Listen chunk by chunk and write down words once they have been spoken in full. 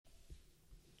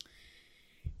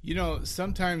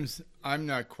Sometimes I'm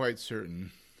not quite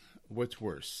certain what's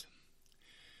worse.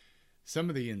 Some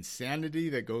of the insanity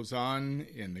that goes on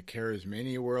in the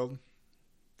charismania world,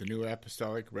 the New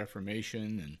Apostolic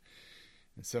Reformation, and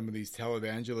some of these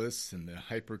televangelists and the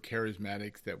hyper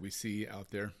charismatics that we see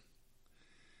out there,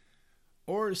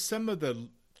 or some of the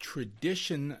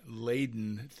tradition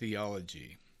laden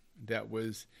theology that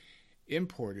was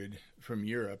imported from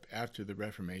Europe after the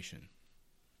Reformation.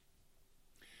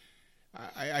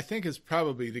 I think it's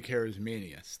probably the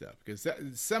charismania stuff, because a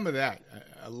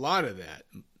lot of that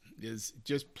is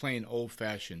just plain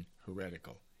old-fashioned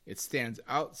heretical. It stands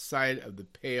outside of the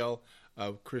pale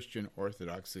of Christian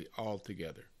orthodoxy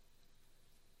altogether.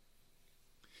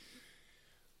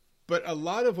 But a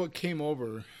lot of what came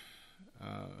over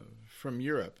from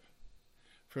Europe,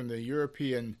 from the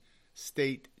European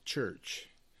state church,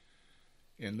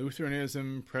 in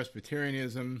Lutheranism,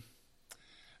 Presbyterianism,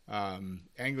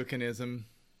 Anglicanism,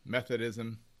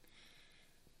 Methodism,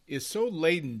 is so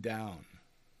laden down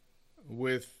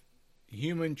with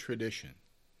human tradition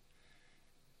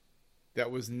that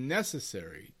was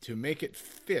necessary to make it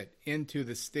fit into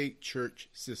the state church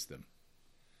system,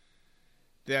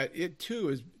 that it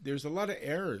too there's a lot of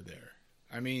error there.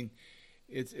 I mean,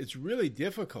 it's really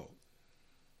difficult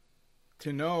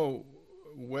to know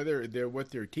whether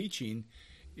what they're teaching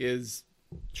is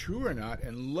true or not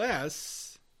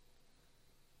unless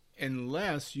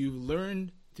you've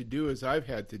learned to do as I've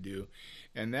had to do,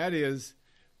 and that is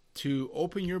to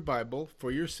open your Bible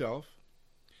for yourself,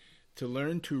 to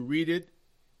learn to read it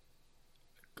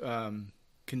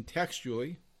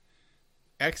contextually,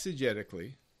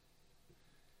 exegetically,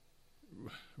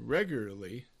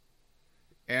 regularly,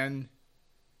 and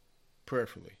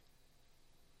prayerfully.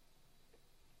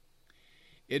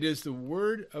 It is the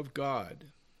Word of God,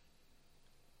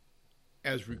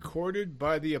 as recorded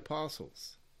by the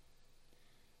apostles,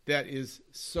 that is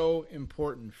so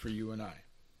important for you and I.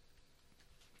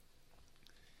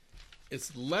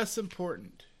 It's less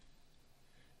important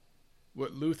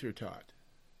what Luther taught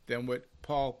than what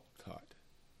Paul taught.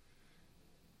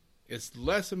 It's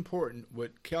less important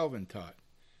what Calvin taught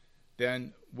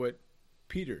than what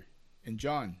Peter and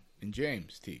John and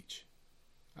James teach.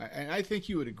 And I think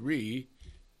you would agree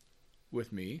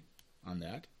with me on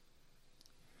that.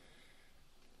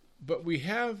 But we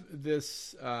have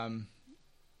this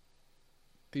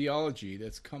theology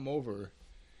that's come over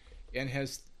and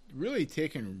has really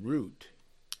taken root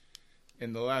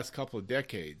in the last couple of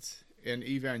decades in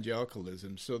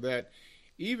evangelicalism, so that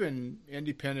even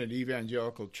independent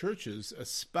evangelical churches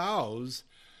espouse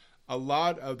a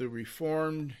lot of the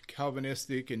Reformed,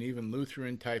 Calvinistic, and even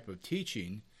Lutheran type of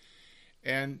teaching,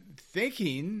 and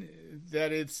thinking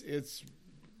that it's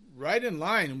right in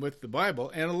line with the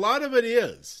Bible, and a lot of it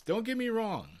is, don't get me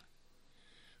wrong,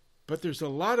 but there's a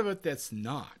lot of it that's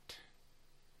not.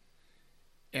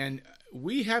 And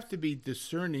we have to be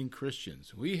discerning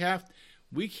Christians. We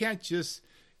can't just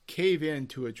cave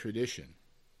into a tradition.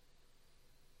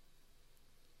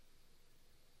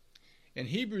 In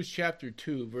Hebrews chapter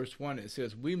 2, verse 1, it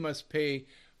says, "We must pay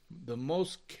the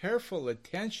most careful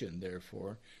attention,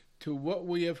 therefore, to what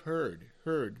we have heard."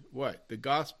 Heard what? The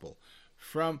gospel.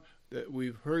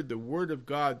 We've heard the word of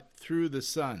God through the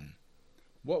Son.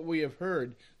 What we have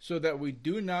heard, so that we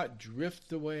do not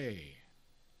drift away.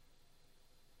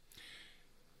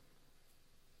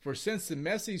 For since the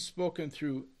message spoken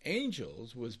through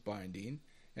angels was binding,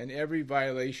 and every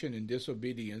violation and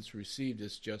disobedience received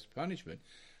its just punishment,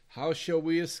 how shall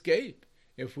we escape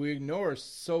if we ignore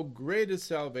so great a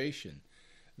salvation?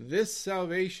 This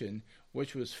salvation,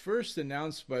 which was first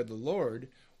announced by the Lord,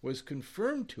 was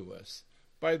confirmed to us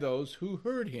by those who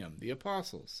heard him, the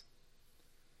apostles.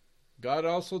 God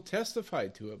also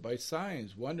testified to it by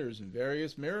signs, wonders, and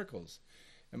various miracles,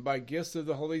 and by gifts of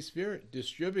the Holy Spirit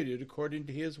distributed according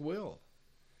to his will.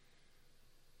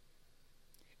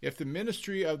 If the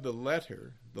ministry of the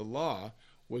letter, the law,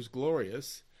 was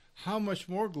glorious, how much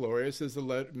more glorious is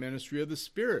the ministry of the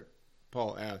Spirit?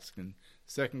 Paul asks in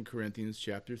 2 Corinthians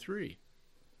chapter 3.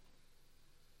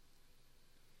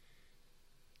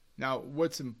 Now,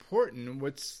 what's important,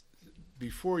 what's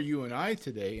before you and I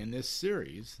today in this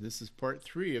series, this is part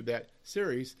 3 of that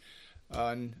series,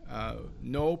 on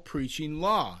no preaching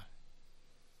law!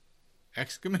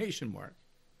 Exclamation mark.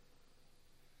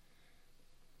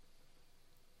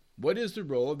 What is the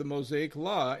role of the Mosaic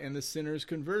law in the sinner's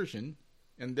conversion,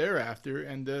 and thereafter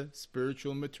in the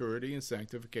spiritual maturity and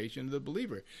sanctification of the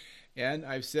believer? And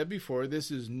I've said before,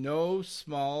 this is no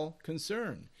small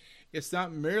concern. It's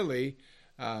not merely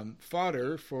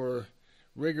fodder for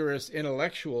rigorous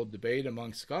intellectual debate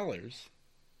among scholars.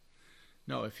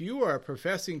 No, if you are a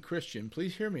professing Christian,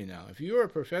 please hear me now. If you are a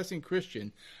professing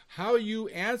Christian, how you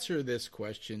answer this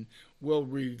question will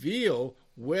reveal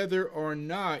whether or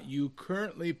not you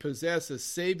currently possess a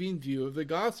saving view of the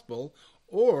gospel,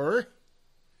 or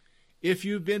if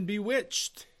you've been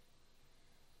bewitched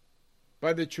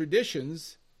by the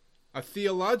traditions of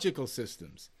theological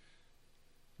systems,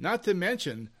 not to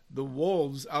mention the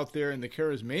wolves out there in the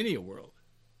charismania world.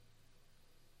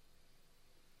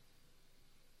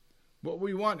 What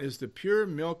we want is the pure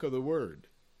milk of the Word.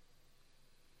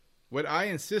 What I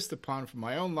insist upon for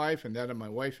my own life and that of my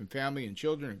wife and family and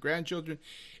children and grandchildren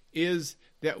is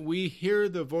that we hear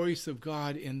the voice of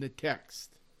God in the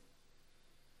text.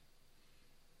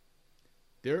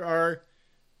 There are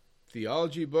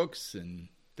theology books and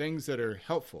things that are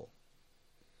helpful.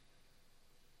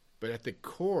 But at the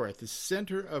core, at the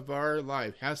center of our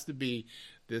life has to be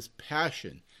this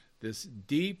passion, this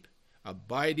deep,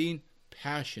 abiding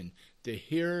passion to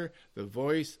hear the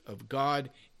voice of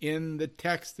God in the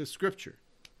text of Scripture.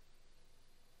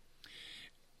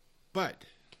 But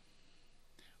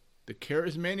the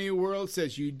charismatic world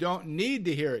says you don't need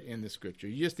to hear it in the Scripture.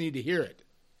 You just need to hear it.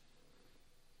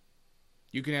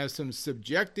 You can have some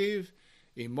subjective,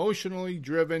 emotionally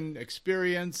driven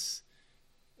experience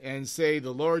and say,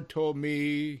 the Lord told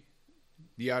me,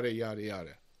 yada, yada,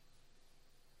 yada.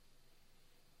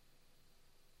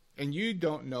 And you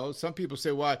don't know. Some people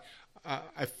say, well,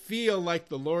 I feel like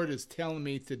the Lord is telling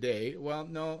me today. Well,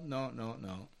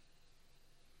 no.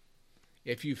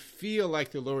 If you feel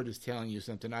like the Lord is telling you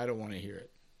something, I don't want to hear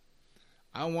it.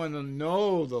 I want to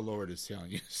know the Lord is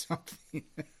telling you something,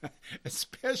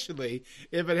 especially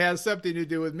if it has something to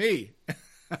do with me.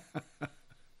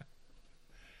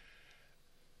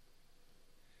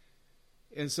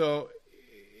 And so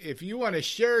if you want to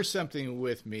share something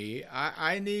with me,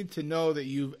 I need to know that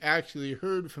you've actually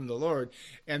heard from the Lord.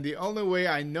 And the only way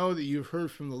I know that you've heard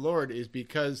from the Lord is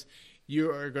because you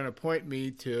are going to point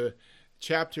me to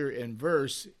chapter and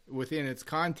verse within its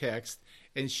context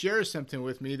and share something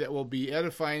with me that will be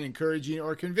edifying, encouraging,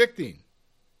 or convicting.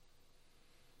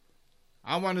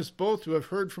 I want us both to have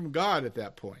heard from God at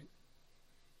that point.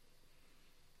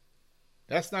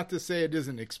 That's not to say it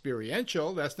isn't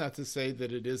experiential. That's not to say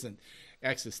that it isn't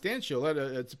existential.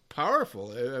 It's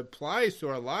powerful. It applies to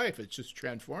our life. It's just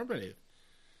transformative.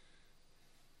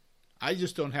 I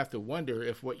just don't have to wonder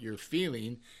if what you're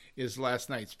feeling is last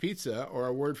night's pizza or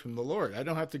a word from the Lord. I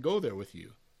don't have to go there with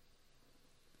you.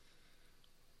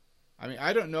 I mean,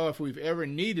 I don't know if we've ever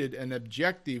needed an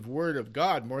objective word of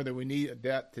God more than we need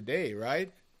that today,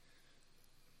 right?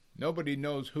 Nobody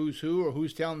knows who's who or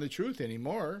who's telling the truth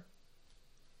anymore.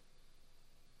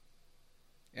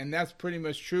 And that's pretty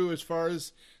much true as far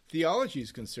as theology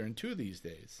is concerned, too, these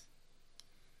days.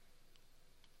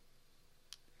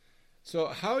 So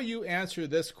how you answer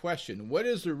this question, what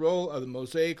is the role of the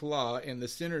Mosaic Law in the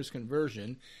sinner's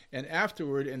conversion and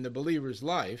afterward in the believer's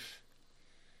life,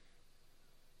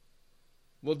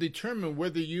 will determine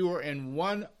whether you are in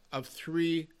one of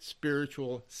three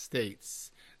spiritual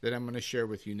states that I'm going to share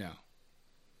with you now.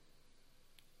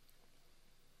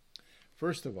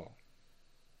 First of all,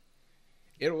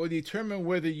 it will determine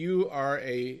whether you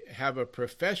have a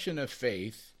profession of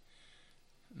faith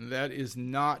that is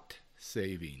not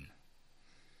saving,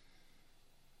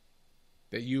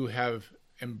 that you have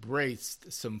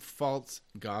embraced some false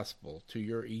gospel to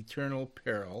your eternal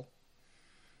peril,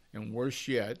 and worse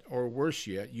yet,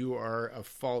 you are a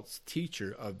false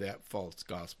teacher of that false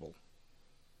gospel.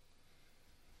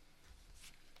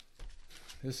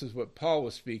 This is what Paul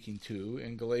was speaking to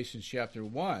in Galatians chapter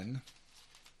 1,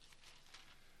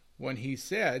 when he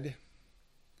said,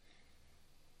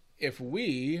 if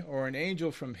we or an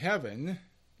angel from heaven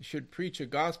should preach a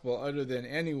gospel other than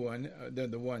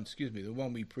the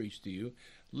one we preach to you,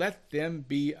 let them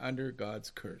be under God's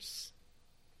curse.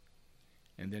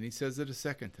 And then he says it a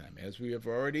second time, as we have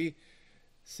already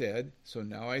said, so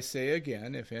now I say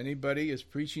again, if anybody is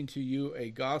preaching to you a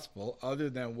gospel other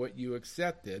than what you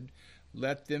accepted,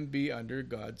 let them be under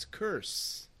God's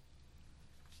curse.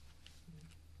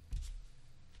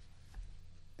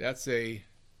 That's a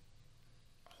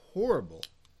horrible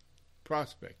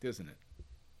prospect, isn't it?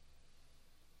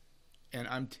 And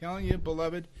I'm telling you,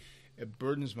 beloved, it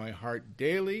burdens my heart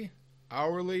daily,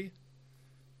 hourly.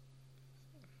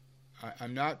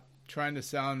 I'm not trying to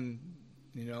sound,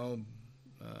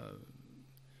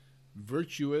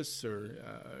 virtuous or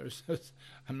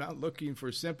I'm not looking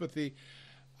for sympathy.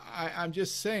 I'm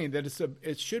just saying that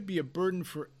it should be a burden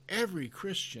for every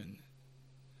Christian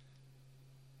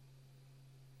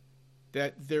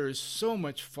that there is so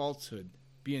much falsehood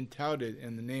being touted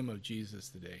in the name of Jesus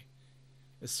today,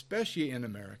 especially in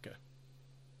America.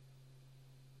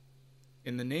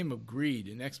 in the name of greed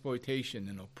and exploitation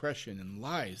and oppression and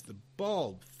lies, the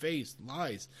bald-faced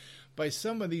lies by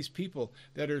some of these people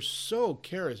that are so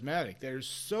charismatic, that are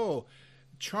so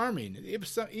charming,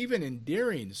 even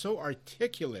endearing, so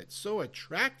articulate, so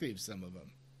attractive, some of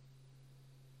them.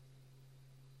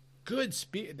 Good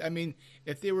I mean,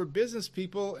 if they were business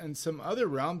people in some other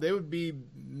realm, they would be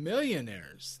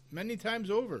millionaires many times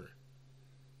over.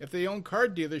 If they owned car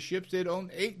dealerships, they'd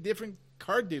own 8 different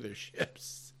car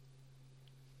dealerships.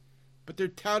 But they're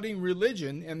touting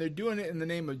religion, and they're doing it in the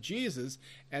name of Jesus,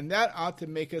 and that ought to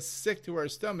make us sick to our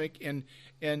stomach, and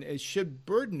it should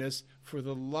burden us for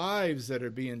the lives that are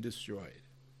being destroyed.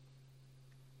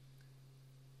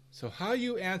 So how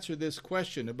you answer this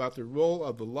question about the role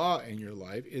of the law in your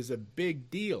life is a big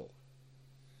deal.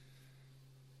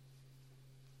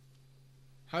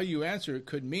 How you answer it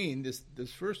could mean,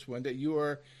 this first one, that you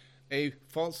are a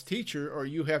false teacher, or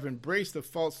you have embraced the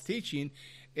false teaching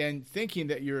and thinking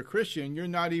that you're a Christian. You're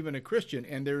not even a Christian,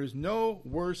 and there is no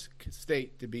worse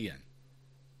state to be in.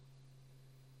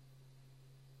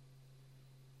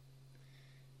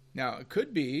 Now, it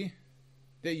could be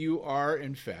that you are,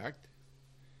 in fact,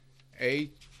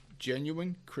 a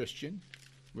genuine Christian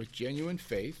with genuine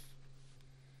faith,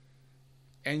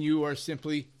 and you are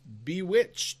simply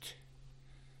bewitched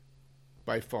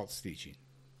by false teaching.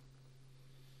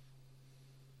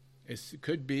 It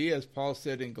could be, as Paul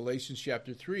said in Galatians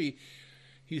chapter 3,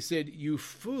 he said, "You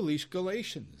foolish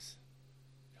Galatians,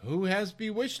 who has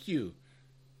bewitched you?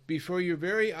 Before your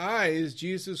very eyes,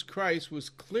 Jesus Christ was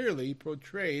clearly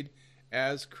portrayed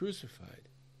as crucified."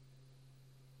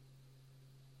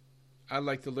 I'd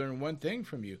like to learn one thing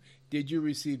from you. Did you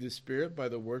receive the Spirit by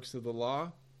the works of the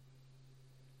law,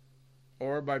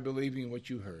 or by believing what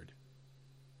you heard?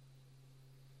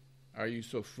 Are you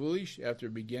so foolish, after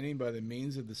beginning by the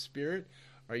means of the Spirit,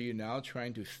 are you now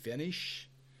trying to finish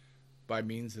by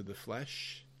means of the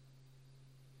flesh?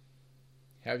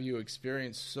 Have you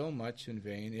experienced so much in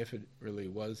vain, if it really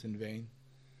was in vain?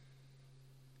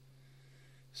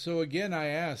 So again, I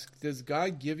ask, does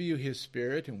God give you his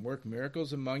Spirit and work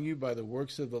miracles among you by the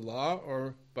works of the law,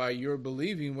 or by your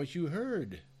believing what you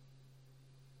heard?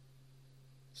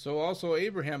 So also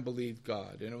Abraham believed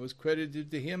God, and it was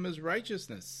credited to him as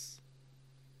righteousness.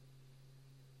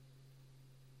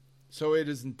 So it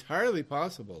is entirely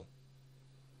possible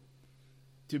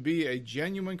to be a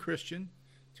genuine Christian,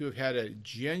 to have had a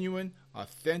genuine,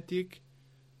 authentic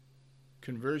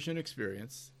conversion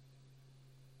experience,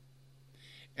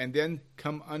 and then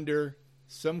come under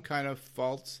some kind of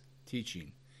false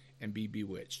teaching and be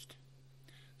bewitched,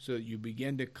 so that you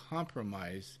begin to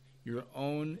compromise your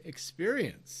own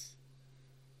experience.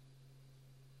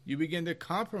 You begin to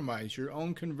compromise your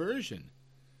own conversion,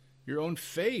 your own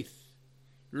faith,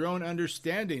 your own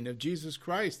understanding of Jesus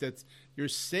Christ. That's your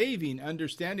saving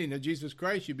understanding of Jesus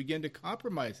Christ. You begin to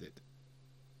compromise it.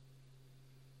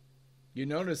 You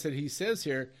notice that he says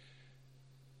here,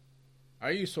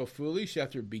 "Are you so foolish,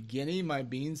 after beginning by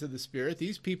means of the Spirit?"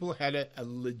 These people had a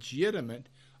legitimate,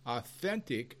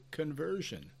 authentic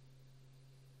conversion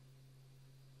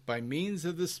by means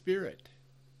of the Spirit.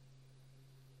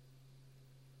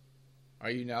 Are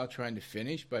you now trying to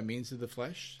finish by means of the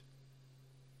flesh?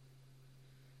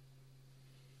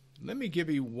 Let me give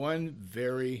you one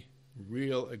very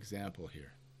real example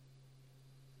here.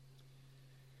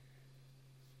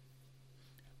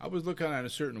 I was looking on a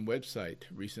certain website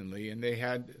recently, and they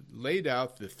had laid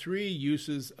out the 3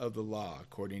 uses of the law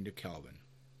according to Calvin.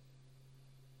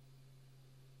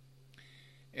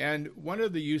 And one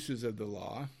of the uses of the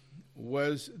law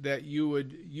was that you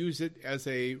would use it as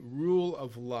a rule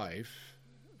of life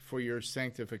for your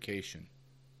sanctification.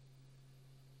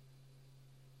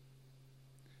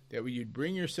 That you'd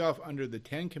bring yourself under the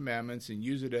 10 Commandments and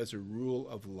use it as a rule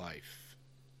of life.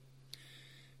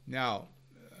 Now,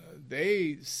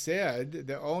 they said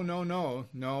that, "Oh,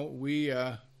 no, we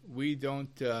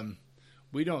don't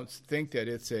think that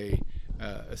it's a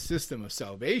system of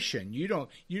salvation. You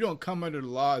don't come under the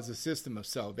law as a system of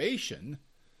salvation,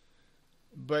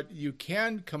 but you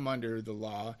can come under the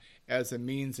law as a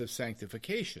means of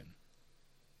sanctification."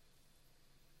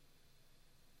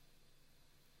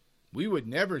 We would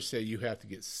never say you have to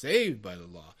get saved by the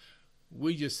law.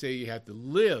 We just say you have to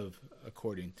live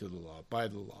according to the law, by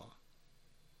the law.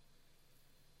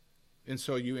 And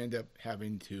so you end up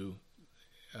having to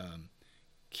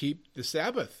keep the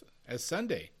Sabbath as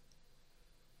Sunday.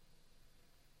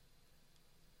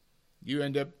 You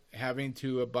end up having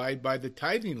to abide by the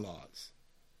tithing laws.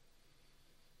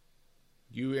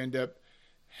 You end up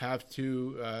have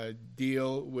to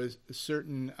deal with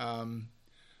certain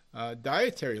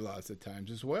dietary laws at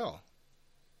times as well.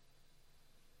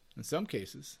 In some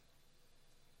cases,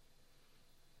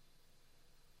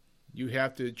 you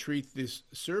have to treat this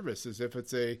service as if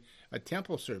it's a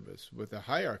temple service with a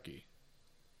hierarchy.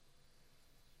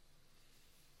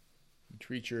 You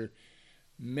treat your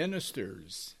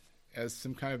ministers as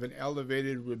some kind of an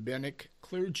elevated rabbinic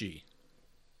clergy.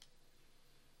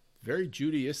 Very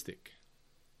Judaistic.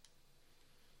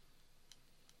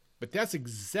 But that's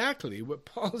exactly what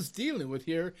Paul's dealing with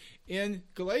here in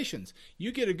Galatians.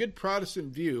 You get a good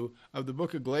Protestant view of the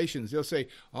book of Galatians. They'll say,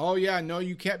 oh yeah, no,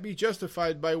 you can't be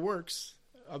justified by works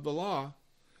of the law.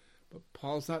 But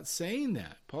Paul's not saying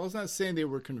that. Paul's not saying they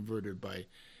were converted by,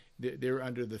 they were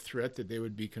under the threat that they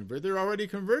would be converted. They're already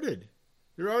converted.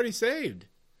 They're already saved.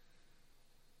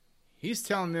 He's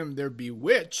telling them they're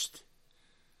bewitched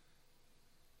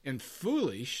and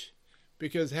foolish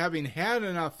because having had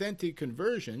an authentic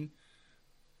conversion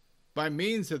by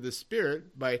means of the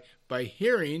Spirit, by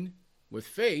hearing with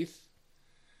faith,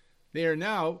 they are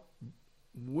now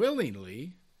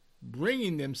willingly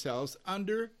bringing themselves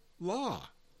under law.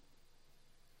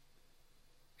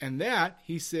 And that,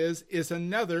 he says, is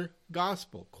another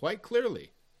gospel, quite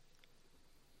clearly.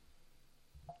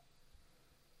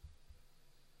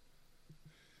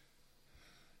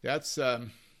 That's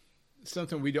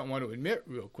something we don't want to admit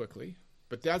real quickly,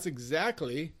 but that's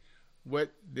exactly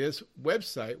what this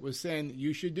website was saying that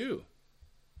you should do.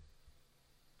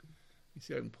 Let me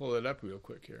see if I can pull it up real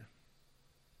quick here.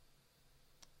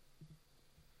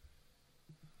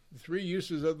 The 3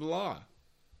 uses of the law.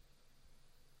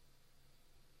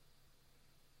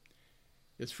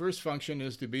 Its first function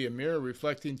is to be a mirror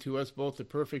reflecting to us both the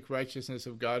perfect righteousness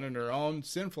of God and our own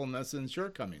sinfulness and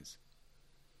shortcomings.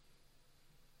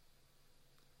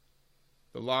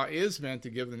 The law is meant to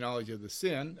give the knowledge of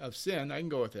sin. I can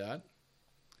go with that.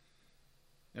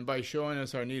 And by showing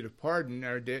us our need of pardon,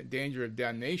 our danger of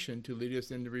damnation, to lead us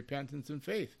into repentance and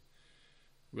faith.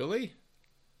 Really?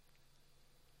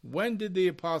 When did the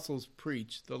apostles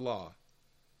preach the law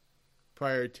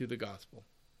prior to the gospel?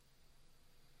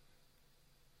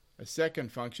 A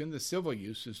second function, the civil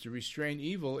use, is to restrain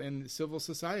evil in civil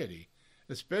society,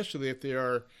 especially if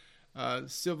there are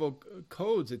civil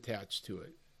codes attached to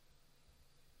it.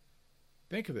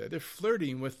 Think of it. They're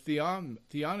flirting with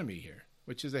theonomy here,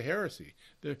 which is a heresy.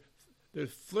 They're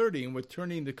flirting with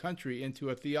turning the country into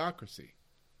a theocracy.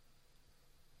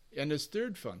 And his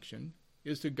third function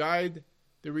is to guide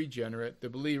the regenerate, the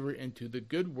believer, into the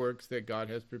good works that God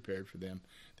has prepared for them.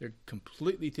 They're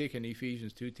completely taking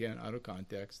Ephesians 2:10 out of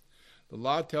context. The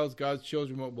law tells God's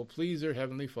children what will please their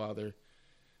heavenly Father.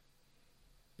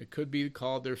 It could be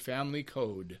called their family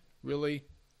code. Really?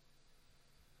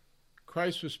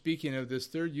 Christ was speaking of this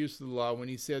third use of the law when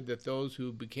he said that those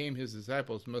who became his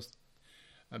disciples must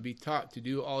be taught to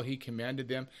do all he commanded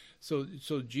them. So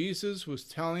Jesus was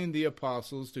telling the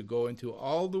apostles to go into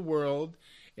all the world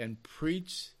and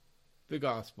preach the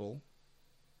gospel,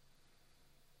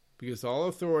 because all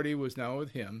authority was now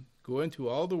with him. Go into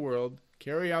all the world,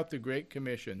 carry out the Great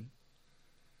Commission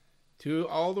to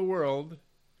all the world,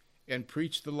 and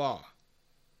preach the law,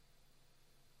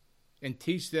 and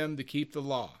teach them to keep the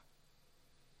law.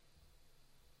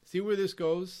 See where this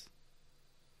goes?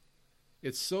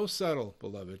 It's so subtle,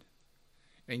 beloved.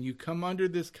 And you come under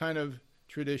this kind of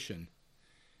tradition,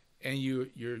 and your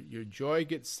joy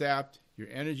gets sapped, your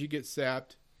energy gets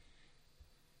sapped,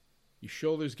 your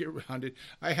shoulders get rounded.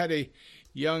 I had a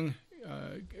young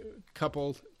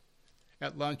couple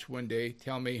at lunch one day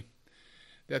tell me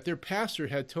that their pastor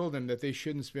had told them that they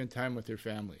shouldn't spend time with their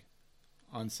family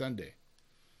on Sunday.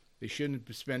 They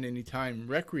shouldn't spend any time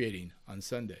recreating on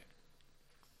Sunday.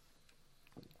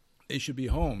 They should be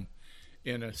home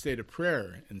in a state of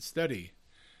prayer and study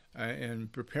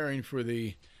and preparing for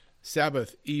the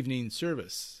Sabbath evening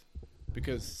service,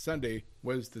 because Sunday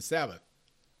was the Sabbath.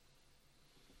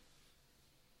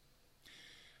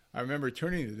 I remember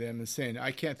turning to them and saying,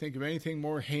 I can't think of anything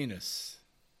more heinous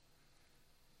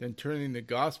than turning the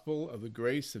gospel of the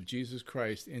grace of Jesus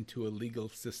Christ into a legal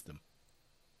system.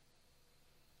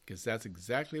 Because that's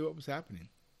exactly what was happening.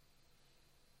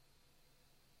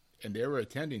 And they were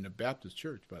attending a Baptist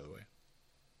church, by the way.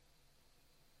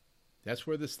 That's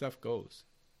where this stuff goes.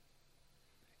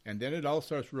 And then it all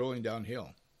starts rolling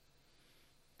downhill.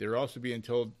 They're also being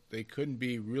told they couldn't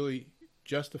be really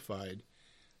justified.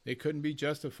 They couldn't be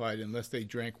justified unless they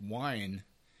drank wine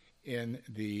in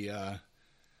the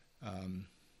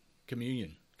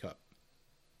communion cup.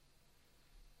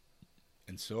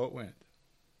 And so it went.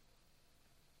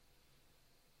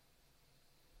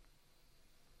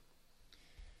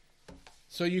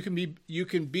 So you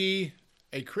can be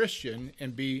a Christian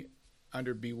and be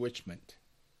under bewitchment.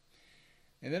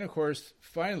 And then, of course,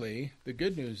 finally, the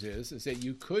good news is that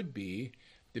you could be,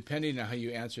 depending on how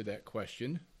you answer that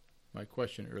question, my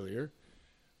question earlier,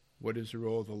 what is the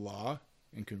role of the law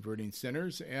in converting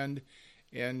sinners and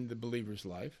the believer's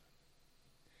life?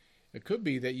 It could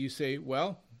be that you say,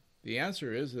 well, the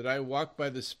answer is that I walk by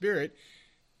the Spirit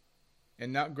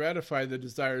and not gratify the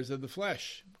desires of the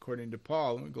flesh, according to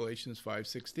Paul in Galatians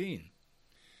 5:16.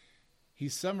 He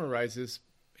summarizes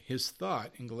his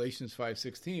thought in Galatians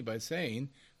 5:16 by saying,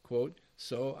 quote,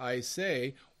 so I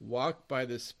say, walk by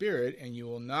the Spirit, and you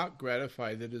will not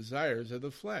gratify the desires of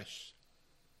the flesh.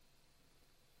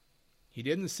 He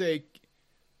didn't say,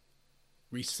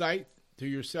 recite to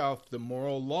yourself the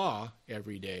moral law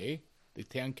every day, the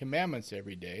 10 Commandments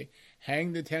every day.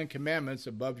 Hang the 10 Commandments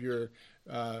above your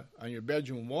on your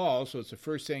bedroom wall, so it's the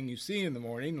first thing you see in the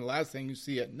morning, the last thing you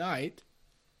see at night.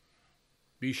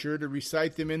 Be sure to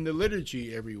recite them in the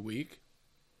liturgy every week.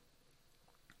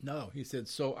 No, he said,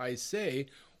 so I say,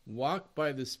 walk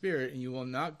by the Spirit, and you will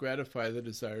not gratify the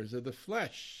desires of the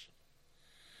flesh.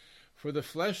 For the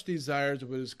flesh desires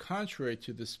what is contrary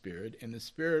to the Spirit, and the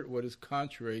Spirit what is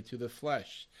contrary to the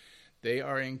flesh. They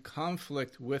are in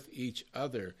conflict with each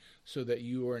other, so that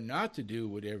you are not to do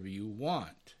whatever you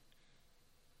want.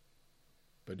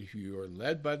 But if you are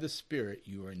led by the Spirit,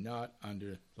 you are not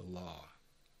under the law.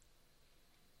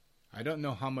 I don't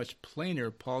know how much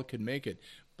plainer Paul could make it,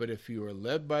 but if you are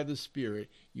led by the Spirit,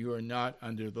 you are not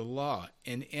under the law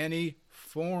in any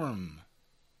form,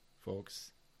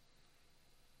 folks.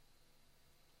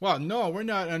 Well, no, we're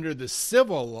not under the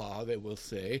civil law, they will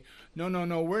say. No,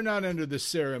 we're not under the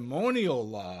ceremonial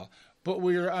law, but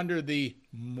we are under the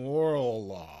moral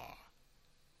law.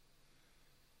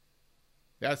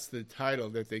 That's the title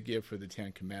that they give for the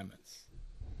 10 Commandments.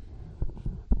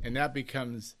 And that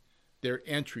becomes their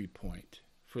entry point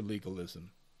for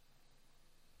legalism.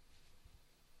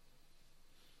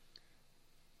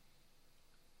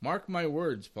 Mark my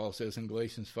words, Paul says in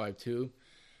Galatians 5:2.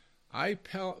 I,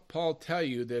 Paul, tell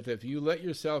you that if you let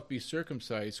yourself be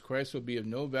circumcised, Christ will be of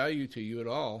no value to you at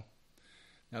all.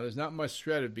 Now, there's not much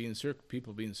threat of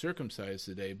people being circumcised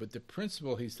today, but the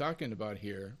principle he's talking about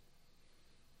here,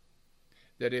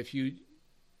 that if you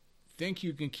think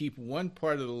you can keep one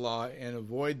part of the law and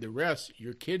avoid the rest,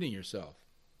 you're kidding yourself.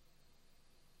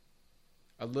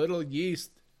 A little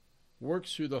yeast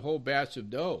works through the whole batch of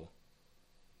dough.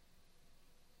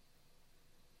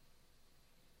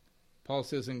 Paul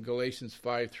says in Galatians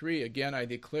 5:3, again, I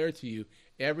declare to you,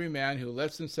 every man who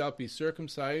lets himself be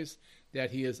circumcised,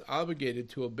 that he is obligated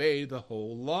to obey the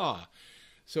whole law.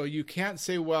 So you can't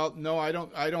say, well, no, I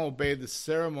don't obey the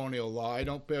ceremonial law, I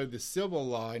don't obey the civil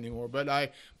law anymore, but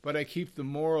I keep the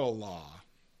moral law.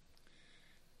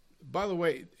 By the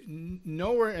way,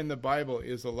 nowhere in the Bible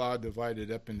is the law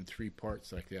divided up into 3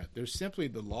 parts like that. There's simply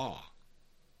the law.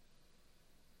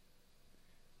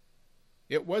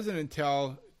 It wasn't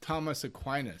until Thomas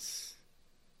Aquinas,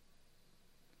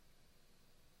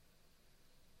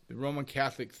 the Roman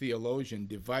Catholic theologian,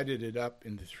 divided it up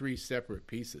into 3 separate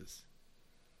pieces,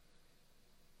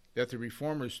 that the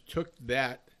Reformers took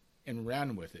that and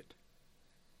ran with it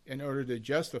in order to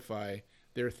justify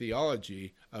their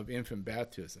theology of infant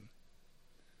baptism,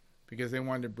 because they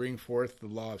wanted to bring forth the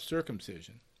law of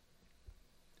circumcision.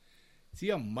 See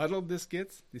how muddled this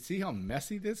gets? You see how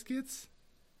messy this gets?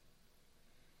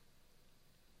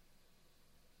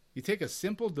 You take a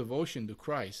simple devotion to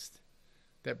Christ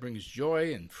that brings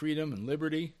joy and freedom and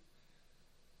liberty,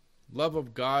 love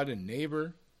of God and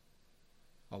neighbor,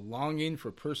 a longing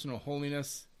for personal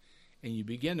holiness, and you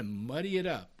begin to muddy it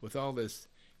up with all this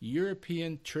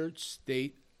European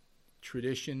church-state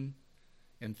tradition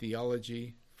and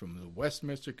theology from the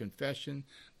Westminster Confession,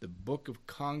 the Book of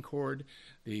Concord,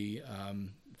 the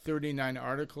 39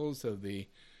 Articles of the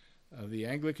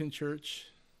Anglican Church,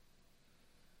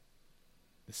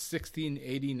 the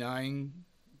 1689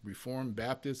 Reformed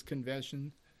Baptist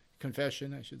Confession,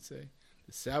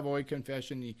 the Savoy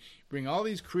Confession. You bring all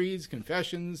these creeds,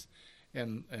 confessions,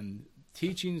 and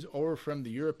teachings over from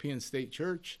the European State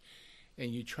Church,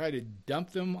 and you try to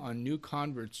dump them on new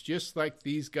converts, just like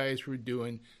these guys were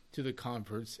doing to the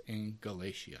converts in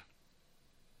Galatia.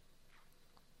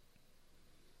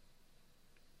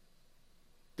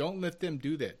 Don't let them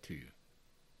do that to you.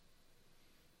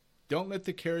 Don't let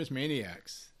the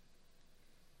charismaniacs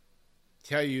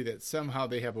tell you that somehow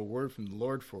they have a word from the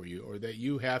Lord for you, or that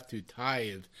you have to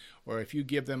tithe, or if you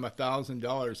give them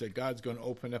 $1,000 that God's going to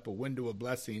open up a window of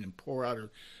blessing and pour out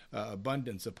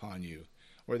abundance upon you,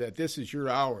 or that this is your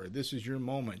hour, this is your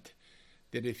moment,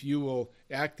 that if you will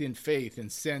act in faith and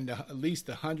send at least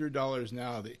 $100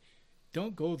 now,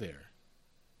 don't go there.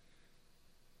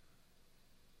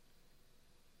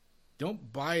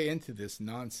 Don't buy into this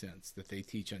nonsense that they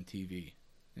teach on TV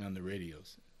and on the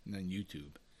radios and on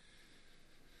YouTube.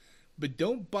 But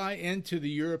don't buy into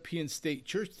the European state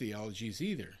church theologies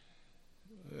either,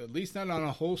 at least not on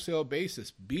a wholesale basis.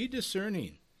 Be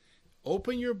discerning.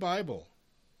 Open your Bible.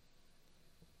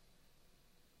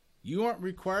 You aren't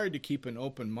required to keep an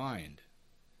open mind.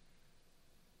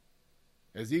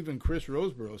 As even Chris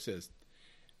Roseborough says,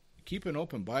 keep an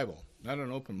open Bible, not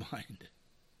an open mind.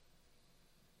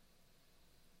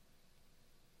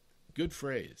 Good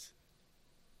phrase.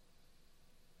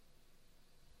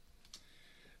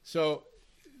 So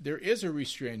there is a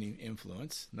restraining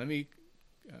influence. Let me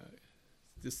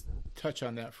just touch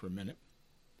on that for a minute.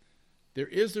 There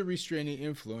is a restraining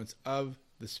influence of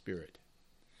the Spirit.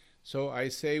 So I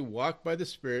say, walk by the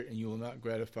Spirit, and you will not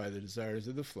gratify the desires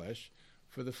of the flesh,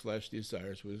 for the flesh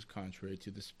desires what is contrary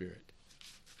to the Spirit.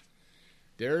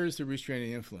 There is the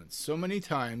restraining influence. So many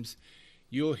times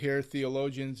you'll hear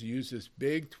theologians use this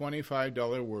big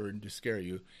 $25 word to scare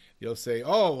you. They'll say,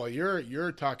 oh, well,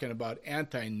 you're talking about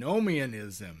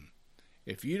antinomianism.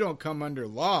 If you don't come under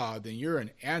law, then you're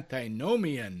an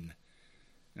antinomian.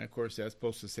 And, of course, that's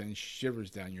supposed to send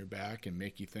shivers down your back and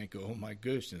make you think, oh, my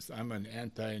goodness, I'm an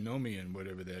antinomian,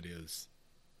 whatever that is.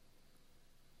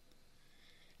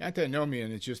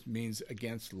 Antinomian, it just means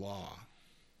against law.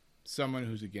 Someone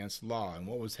who's against law. And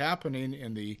what was happening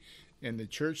in the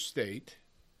church state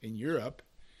in Europe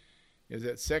is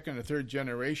that second or third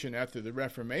generation after the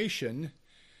Reformation,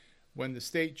 when the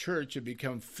state church had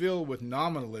become filled with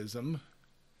nominalism,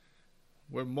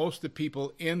 where most of the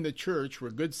people in the church were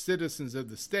good citizens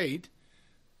of the state,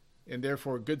 and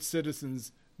therefore good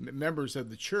citizens, members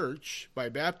of the church by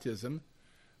baptism,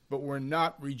 but were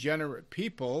not regenerate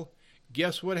people,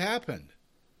 guess what happened?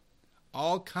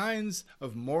 All kinds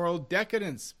of moral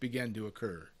decadence began to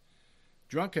occur.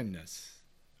 Drunkenness,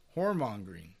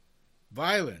 whoremongering,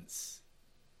 violence,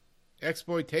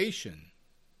 exploitation,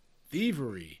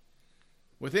 thievery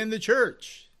within the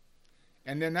church.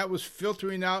 And then that was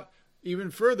filtering out even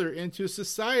further into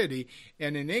society.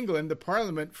 And in England, the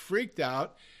Parliament freaked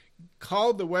out,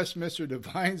 called the Westminster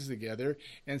Divines together,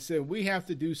 and said, we have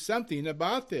to do something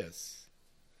about this.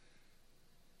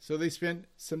 So they spent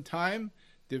some time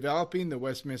developing the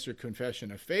Westminster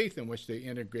Confession of Faith, in which they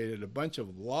integrated a bunch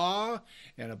of law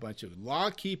and a bunch of law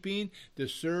keeping to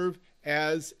serve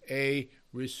as a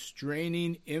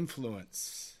restraining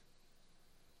influence.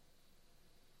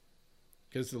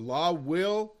 Because the law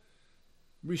will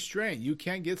restrain. You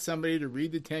can't get somebody to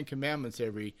read the Ten Commandments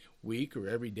every week or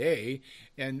every day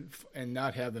and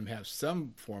not have them have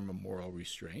some form of moral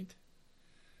restraint.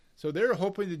 So they're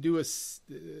hoping to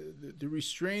to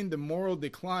restrain the moral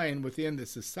decline within the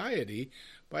society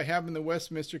by having the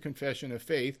Westminster Confession of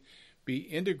Faith be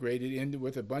integrated into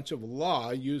with a bunch of law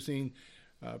using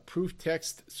proof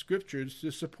text scriptures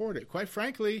to support it. Quite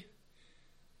frankly,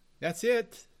 that's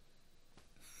it.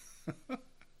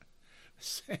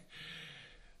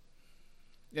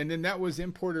 And then that was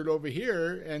imported over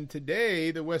here, and today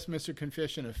the Westminster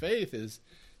Confession of Faith is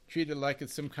treated like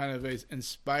it's some kind of an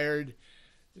inspired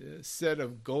set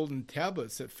of golden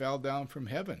tablets that fell down from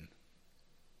heaven.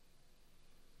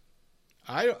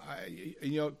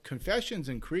 Confessions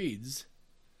and creeds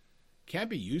can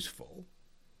be useful,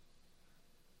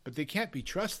 but they can't be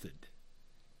trusted.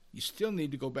 You still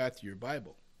need to go back to your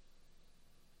Bible.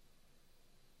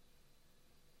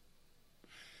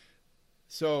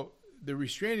 So the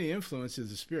restraining influence is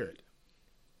the Spirit.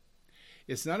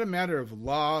 It's not a matter of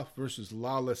law versus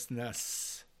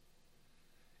lawlessness.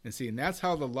 And that's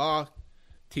how the law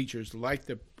teachers like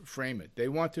to frame it. They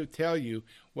want to tell you,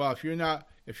 well, if you're not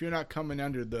coming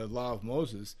under the law of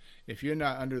Moses, if you're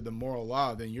not under the moral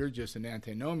law, then you're just an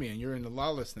antinomian. You're in the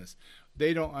lawlessness.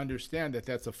 They don't understand that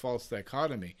that's a false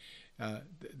dichotomy.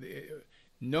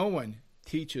 No one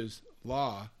teaches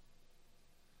lawlessness.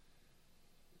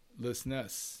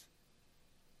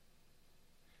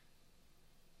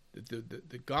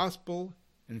 The gospel,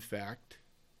 in fact,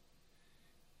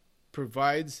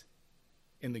 provides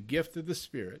in the gift of the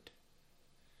Spirit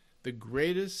the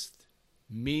greatest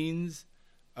means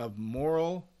of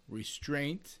moral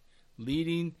restraint,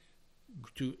 leading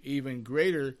to even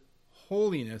greater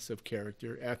holiness of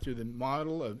character after the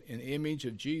model of an image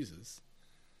of Jesus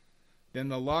than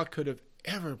the law could have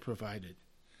ever provided.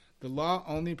 The law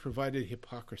only provided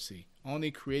hypocrisy,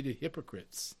 only created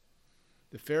hypocrites.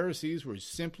 The Pharisees were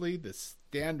simply the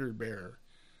standard bearer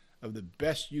of the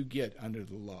best you get under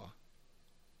the law.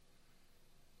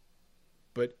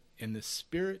 But in the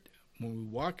Spirit, when we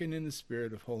walk in the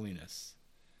Spirit of holiness,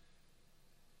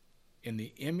 in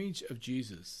the image of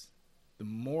Jesus, the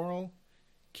moral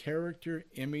character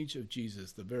image of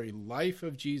Jesus, the very life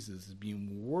of Jesus is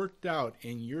being worked out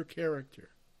in your character,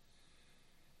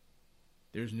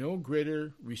 there's no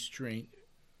greater restraint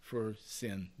for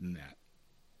sin than that.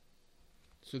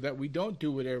 So that we don't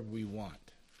do whatever we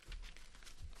want.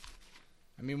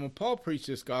 I mean, when Paul preached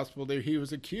this gospel, there he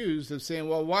was accused of saying,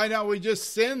 well, why not we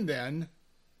just sin then?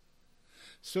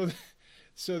 So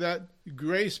that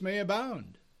grace may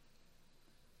abound.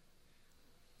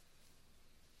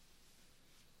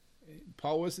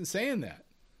 Paul wasn't saying that.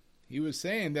 He was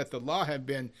saying that the law had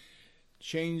been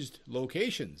changed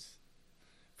locations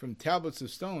from tablets of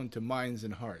stone to minds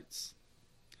and hearts.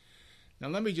 Now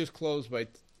let me just close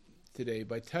today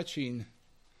by touching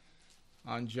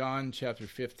on John chapter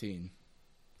 15,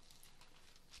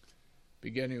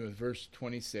 beginning with verse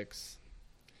 26.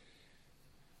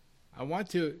 I want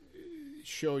to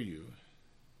show you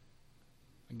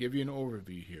and give you an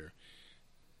overview here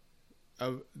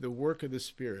of the work of the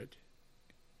Spirit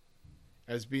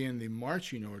as being the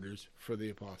marching orders for the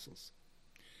apostles.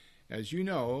 As you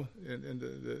know, in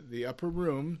the upper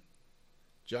room,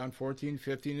 John 14,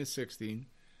 15, and 16,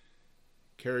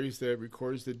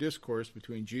 records the discourse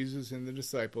between Jesus and the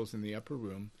disciples in the upper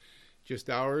room, just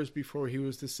hours before he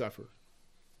was to suffer.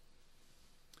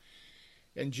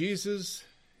 And Jesus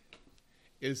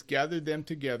is gathered them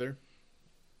together,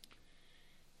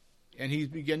 and he's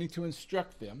beginning to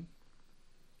instruct them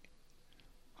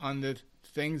on the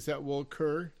things that will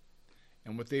occur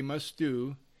and what they must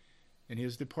do in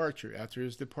his departure, after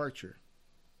his departure.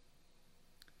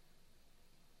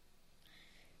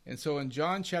 And so in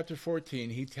John chapter 14,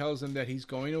 he tells them that he's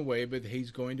going away, but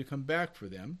he's going to come back for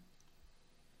them.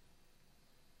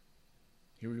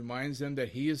 He reminds them that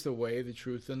he is the way, the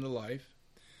truth, and the life.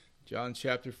 John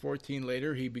chapter 14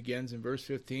 later, he begins in verse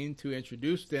 15 to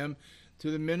introduce them to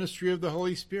the ministry of the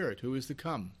Holy Spirit, who is to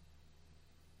come.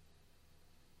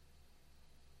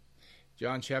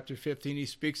 John chapter 15, he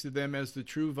speaks to them as the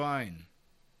true vine.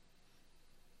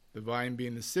 The vine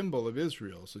being the symbol of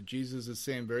Israel. So Jesus is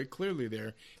saying very clearly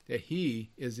there that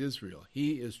he is Israel.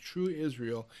 He is true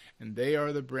Israel, and they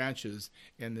are the branches,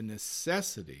 and the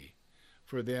necessity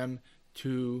for them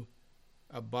to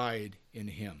abide in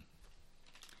him.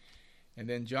 And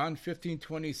then John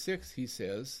 15:26, he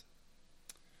says,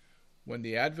 when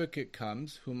the advocate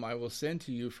comes, whom I will send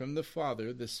to you from the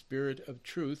Father, the Spirit of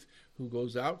truth, who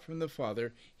goes out from the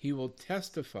Father, he will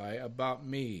testify about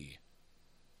me.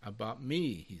 About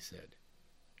me, he said.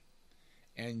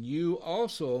 And you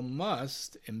also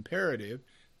must, imperative,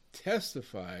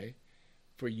 testify,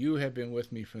 for you have been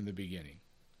with me from the beginning.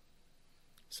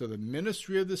 So the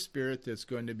ministry of the Spirit that's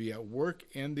going to be at work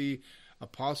in the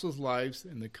apostles' lives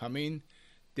in the coming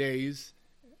days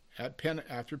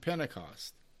after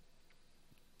Pentecost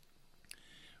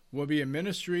will be a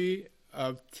ministry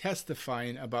of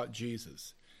testifying about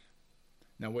Jesus.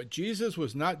 Now, what Jesus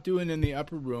was not doing in the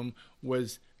upper room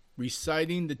was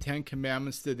reciting the Ten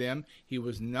Commandments to them. He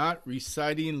was not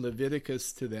reciting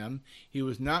Leviticus to them. He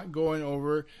was not going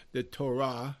over the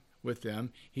Torah with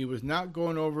them. He was not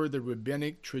going over the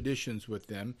rabbinic traditions with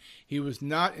them. He was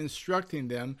not instructing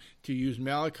them to use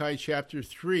Malachi chapter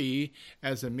 3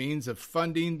 as a means of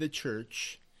funding the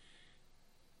church.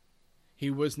 He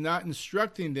was not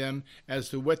instructing them as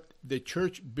to what the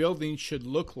church building should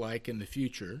look like in the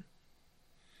future.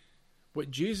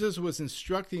 What Jesus was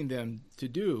instructing them to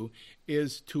do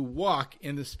is to walk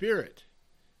in the Spirit,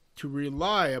 to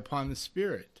rely upon the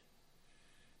Spirit,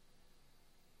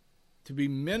 to be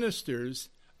ministers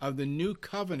of the new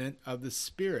covenant of the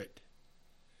Spirit.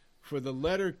 For the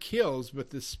letter kills,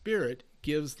 but the Spirit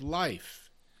gives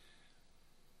life.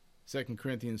 2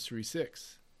 Corinthians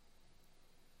 3:6.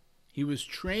 He was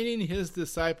training his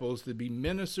disciples to be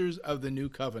ministers of the new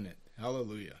covenant.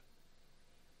 Hallelujah.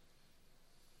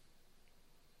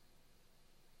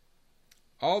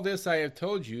 All this I have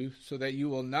told you so that you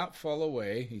will not fall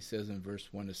away, he says in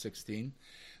verse 1 to 16.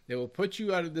 They will put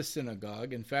you out of the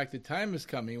synagogue. In fact, the time is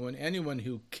coming when anyone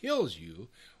who kills you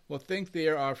will think they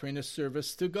are offering a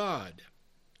service to God.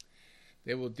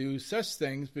 They will do such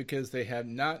things because they have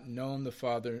not known the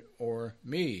Father or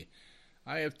me.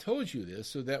 I have told you this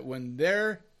so that when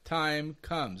their time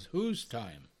comes, whose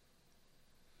time?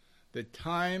 The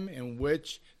time in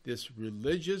which this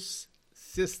religious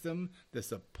system,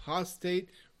 this apostate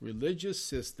religious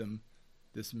system,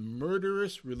 this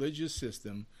murderous religious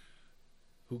system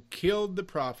who killed the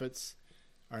prophets,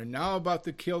 are now about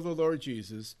to kill the Lord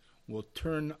Jesus, will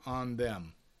turn on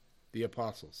them, the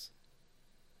apostles,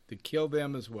 to kill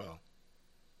them as well.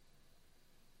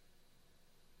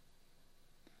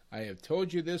 I have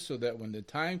told you this so that when the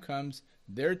time comes,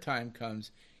 their time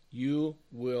comes, you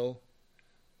will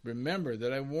Remember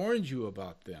that I warned you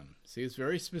about them. See, it's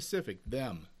very specific.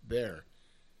 Them, there.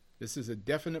 This is a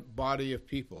definite body of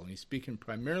people. And he's speaking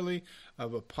primarily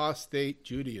of apostate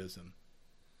Judaism.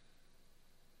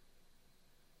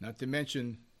 Not to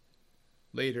mention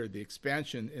later the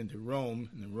expansion into Rome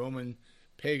and the Roman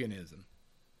paganism.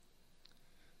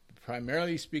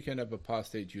 Primarily speaking of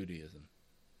apostate Judaism.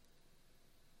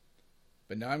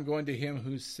 But now I'm going to him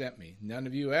who sent me. None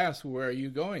of you ask, where are you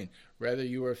going? Rather,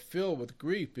 you are filled with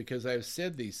grief because I have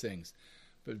said these things.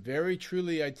 But very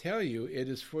truly I tell you, it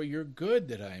is for your good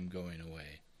that I am going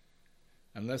away.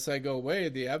 Unless I go away,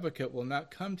 the advocate will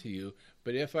not come to you,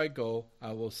 but if I go,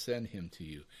 I will send him to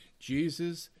you.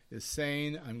 Jesus is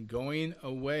saying, I'm going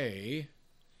away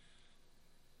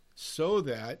so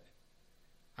that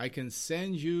I can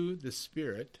send you the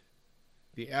Spirit,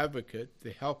 the advocate,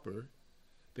 the helper,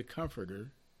 the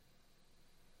comforter,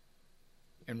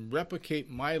 and replicate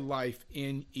my life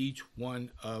in each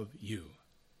one of you.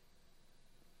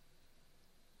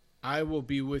 I will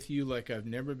be with you like I've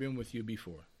never been with you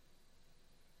before.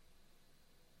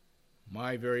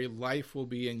 My very life will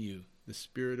be in you. The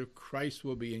Spirit of Christ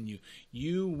will be in you.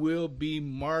 You will be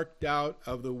marked out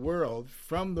of the world,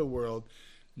 from the world,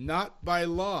 not by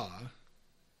law,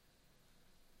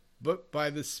 but by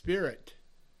the Spirit.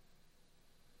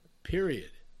 Period.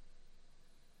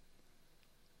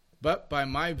 But by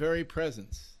my very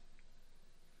presence.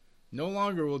 No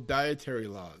longer will dietary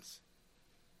laws,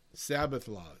 Sabbath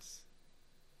laws,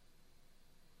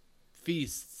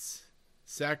 feasts,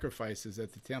 sacrifices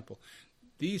at the temple.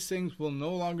 These things will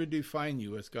no longer define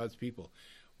you as God's people.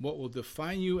 What will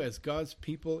define you as God's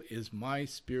people is my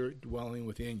Spirit dwelling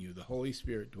within you, the Holy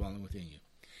Spirit dwelling within you.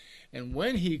 And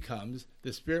when he comes,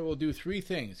 the Spirit will do three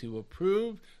things. He will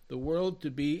prove the world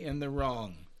to be in the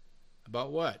wrong.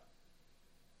 About what?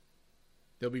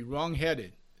 They'll be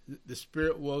wrong-headed. The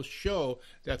Spirit will show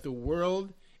that the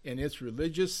world and its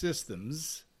religious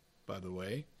systems, by the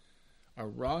way, are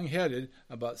wrong-headed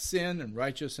about sin and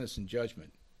righteousness and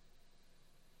judgment.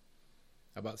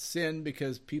 About sin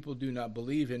because people do not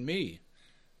believe in me.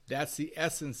 That's the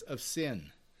essence of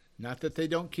sin. Not that they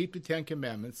don't keep the Ten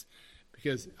Commandments,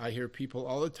 because I hear people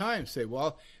all the time say,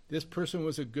 well, this person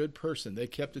was a good person. They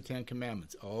kept the Ten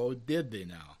Commandments. Oh, did they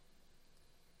now?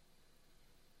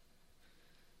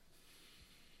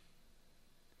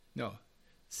 No.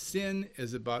 Sin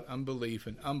is about unbelief,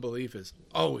 and unbelief is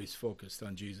always focused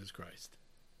on Jesus Christ.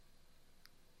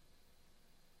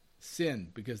 Sin,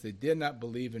 because they did not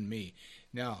believe in me.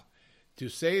 Now, to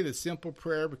say the simple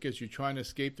prayer because you're trying to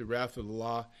escape the wrath of the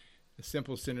law, the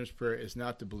simple sinner's prayer is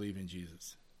not to believe in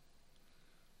Jesus.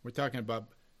 We're talking about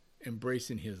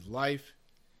embracing his life,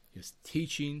 his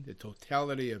teaching, the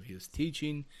totality of his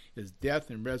teaching, his death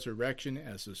and resurrection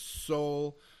as the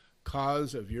sole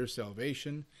cause of your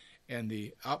salvation, and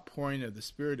the outpouring of the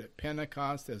Spirit at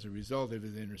Pentecost as a result of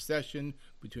his intercession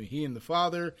between he and the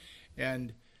Father,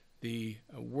 and the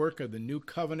work of the new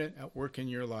covenant at work in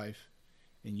your life,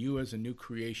 and you as a new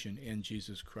creation in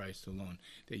Jesus Christ alone.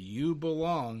 That you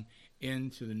belong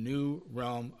into the new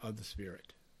realm of the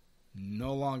Spirit,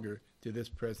 no longer to this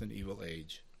present evil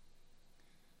age.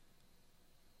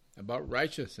 About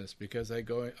righteousness, because I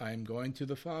am going to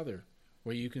the Father,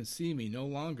 where you can see me no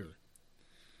longer.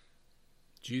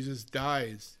 Jesus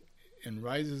dies and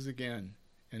rises again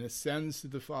and ascends to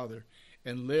the Father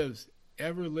and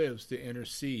ever lives to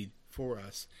intercede for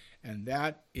us. And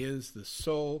that is the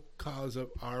sole cause of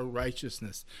our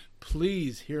righteousness.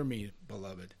 Please hear me,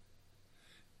 beloved.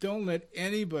 Don't let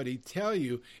anybody tell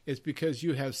you it's because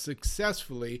you have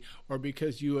successfully, or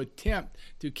because you attempt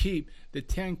to keep the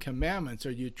Ten Commandments,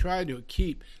 or you try to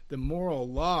keep the moral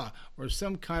law, or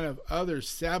some kind of other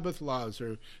Sabbath laws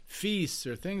or feasts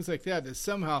or things like that, that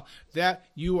somehow that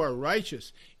you are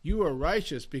righteous. You are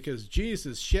righteous because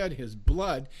Jesus shed his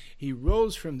blood. He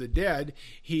rose from the dead.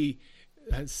 He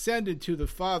ascended to the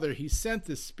Father. He sent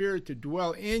the Spirit to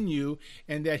dwell in you,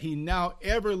 and that he now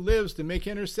ever lives to make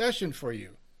intercession for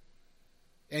you.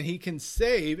 And he can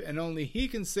save, and only he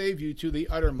can save you to the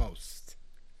uttermost.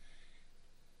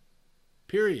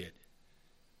 Period.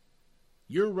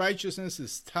 Your righteousness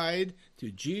is tied to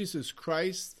Jesus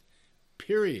Christ.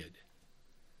 Period.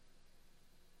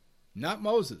 Not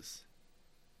Moses.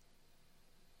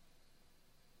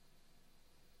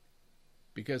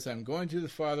 Because I'm going to the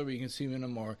Father where you can see me no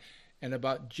more. And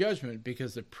about judgment,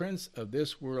 because the prince of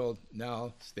this world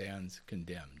now stands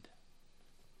condemned.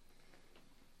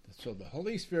 So the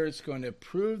Holy Spirit's going to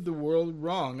prove the world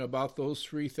wrong about those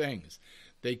three things.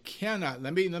 They cannot,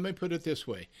 let me put it this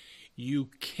way. You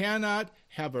cannot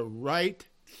have a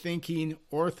right-thinking,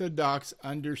 orthodox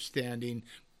understanding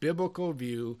biblical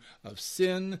view of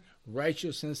sin,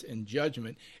 righteousness, and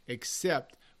judgment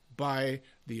except by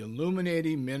the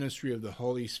illuminating ministry of the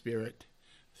Holy Spirit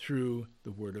through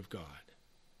the Word of God.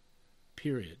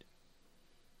 Period.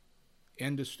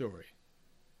 End of story.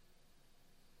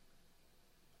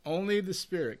 Only the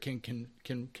Spirit can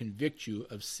convict you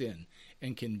of sin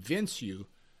and convince you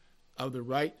of the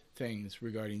right things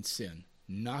regarding sin,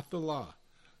 not the law.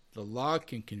 The law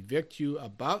can convict you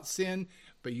about sin,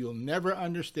 but you'll never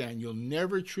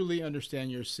truly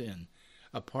understand your sin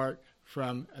apart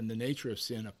from, and the nature of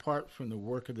sin, apart from the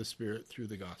work of the Spirit through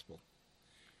the gospel.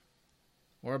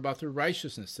 Or about the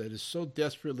righteousness that is so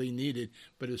desperately needed,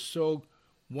 but is so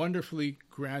wonderfully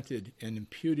granted and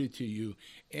imputed to you,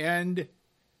 and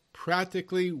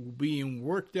practically being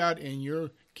worked out in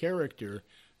your character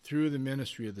through the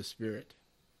ministry of the Spirit.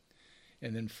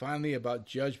 And then finally about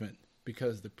judgment,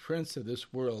 because the prince of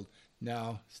this world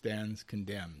now stands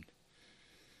condemned.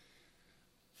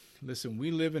 Listen, we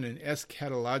live in an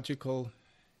eschatological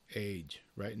age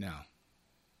right now.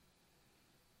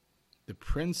 The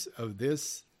prince of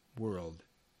this world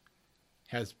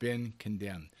has been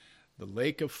condemned. The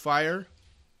lake of fire,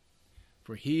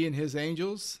 for he and his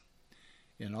angels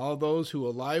and all those who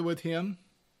ally with him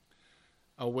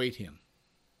await him.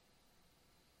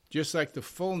 Just like the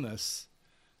fullness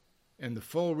and the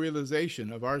full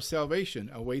realization of our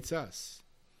salvation awaits us.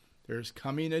 There's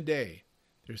coming a day.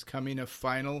 There's coming a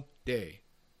final day,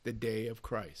 the day of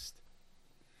Christ.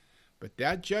 But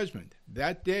that judgment,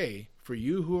 that day, for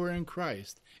you who are in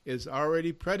Christ, is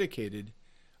already predicated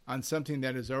on something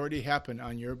that has already happened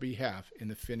on your behalf in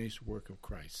the finished work of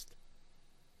Christ.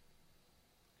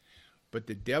 But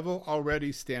the devil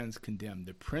already stands condemned.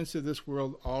 The prince of this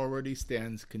world already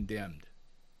stands condemned.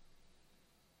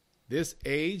 This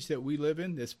age that we live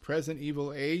in, this present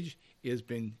evil age, has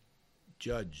been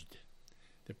judged.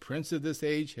 The prince of this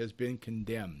age has been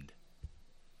condemned.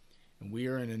 And we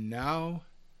are in a now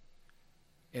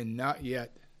and not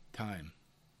yet time.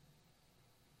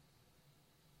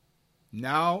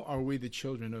 Now are we the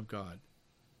children of God.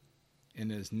 And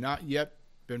it has not yet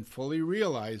been fully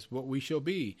realized what we shall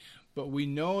be. But we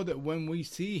know that when we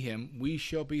see him, we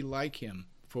shall be like him,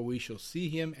 for we shall see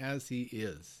him as he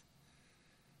is.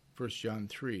 1 John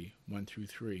 3,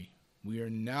 1-3. We are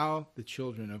now the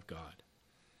children of God.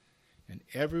 And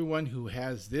everyone who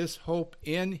has this hope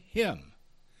in him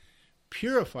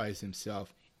purifies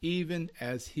himself even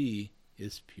as he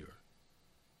is pure.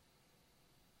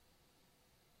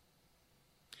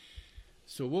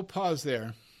 So we'll pause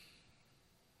there.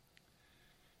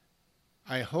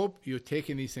 I hope you're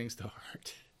taking these things to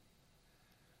heart.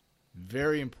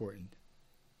 Very important.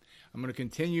 I'm going to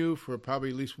continue for probably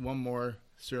at least one more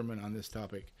sermon on this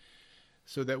topic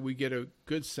so that we get a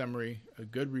good summary, a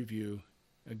good review,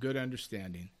 a good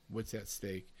understanding what's at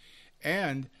stake,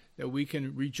 and that we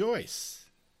can rejoice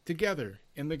together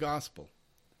in the gospel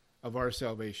of our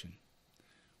salvation.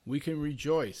 We can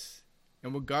rejoice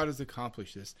in what God has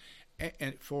accomplished this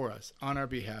and for us on our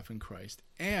behalf in Christ,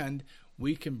 and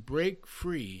we can break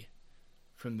free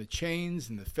from the chains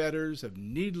and the fetters of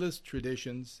needless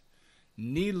traditions,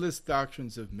 needless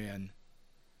doctrines of men,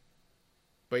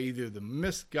 by either the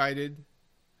misguided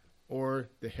or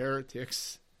the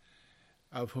heretics,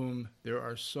 of whom there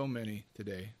are so many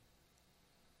today.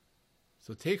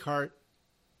 So take heart.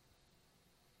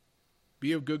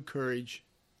 Be of good courage.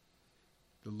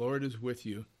 The Lord is with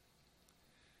you.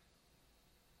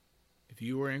 If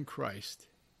you are in Christ,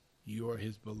 you are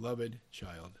his beloved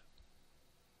child.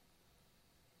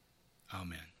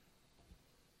 Amen.